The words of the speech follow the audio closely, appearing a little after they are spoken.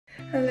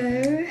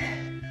Hello.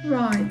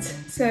 Right,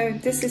 so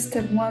this is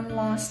the one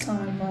last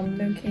time I'm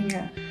looking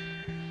at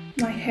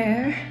my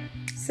hair.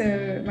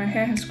 So my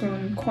hair has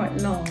grown quite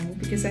long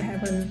because I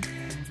haven't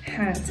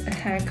had a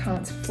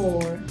haircut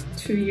for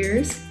 2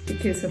 years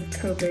because of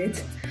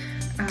COVID.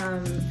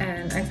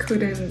 And I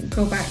couldn't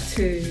go back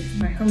to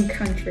my home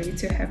country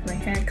to have my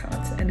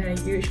haircut, and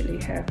I usually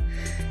have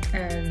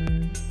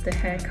the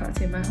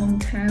haircut in my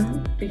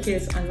hometown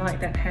because I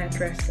like that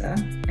hairdresser,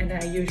 and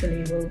I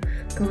usually will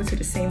go to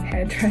the same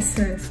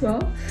hairdresser as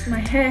well. My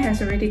hair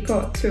has already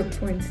got to a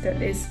point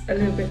that is a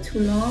little bit too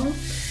long,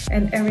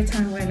 and every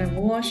time when I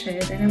wash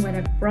it and then when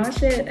I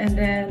brush it, and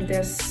then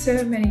there's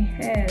so many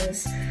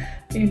hairs,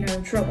 you know,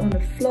 drop on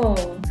the floor.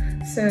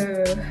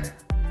 So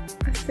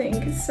I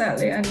think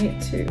sadly I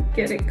need to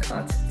get it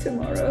cut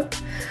tomorrow,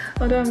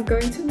 although I'm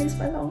going to miss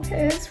my long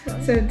hair as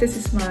well. So this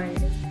is going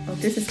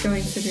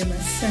to be my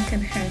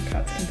second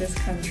haircut in this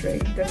country.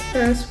 The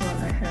first one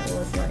I had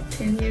was like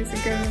 10 years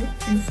ago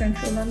in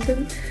central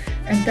London,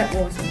 and that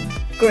wasn't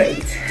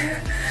great.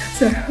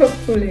 So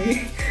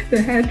hopefully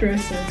the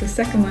hairdresser, the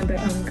second one that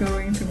I'm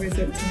going to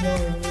visit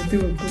tomorrow, will do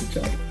a good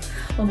job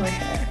on my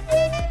hair.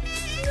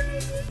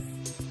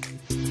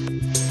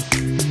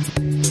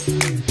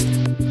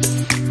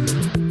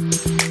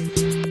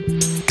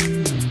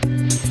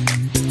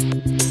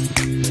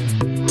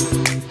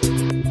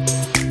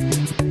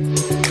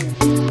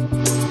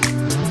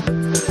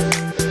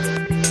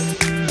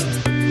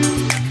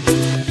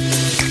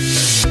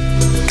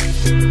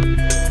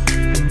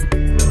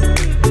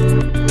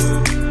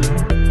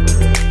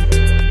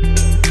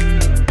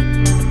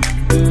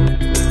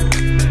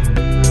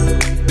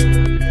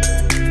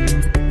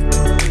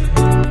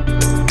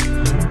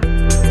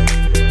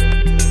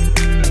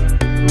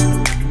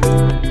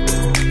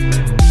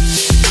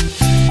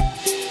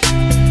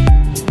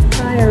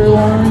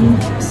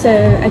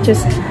 So I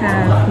just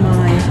have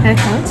my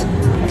haircut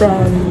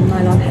from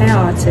my long hair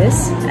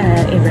artist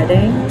in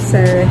Reading. So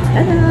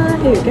ta-da,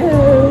 here we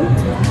go.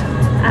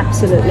 I'm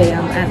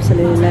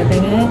absolutely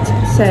loving it.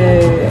 So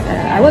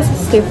I was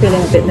still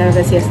feeling a bit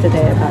nervous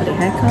yesterday about the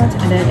haircut,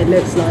 and then it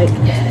looks like,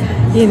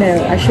 you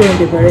know, I shouldn't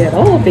be worried at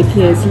all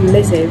because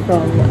Lizzie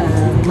from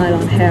my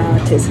long hair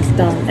artist has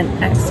done an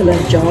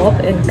excellent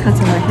job in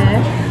cutting my hair.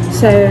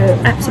 So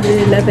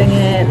absolutely loving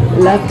it,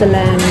 love the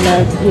length,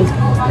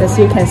 as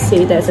you can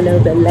see there's a little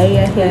bit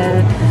layer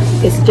here.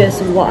 It's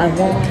just what I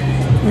want.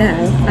 Now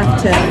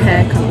after a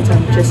haircut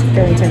I'm just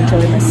going to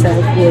enjoy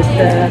myself with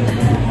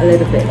a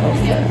little bit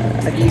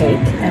of a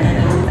cake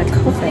and a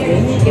coffee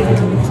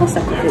in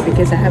Costa Coffee,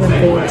 because I haven't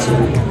been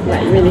to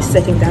like really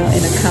sitting down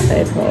in a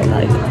cafe for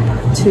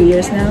like 2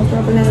 years now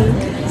probably.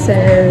 So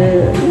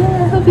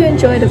yeah, I hope you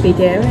enjoyed the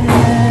video,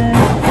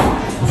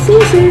 and see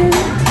you soon.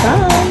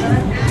 Bye.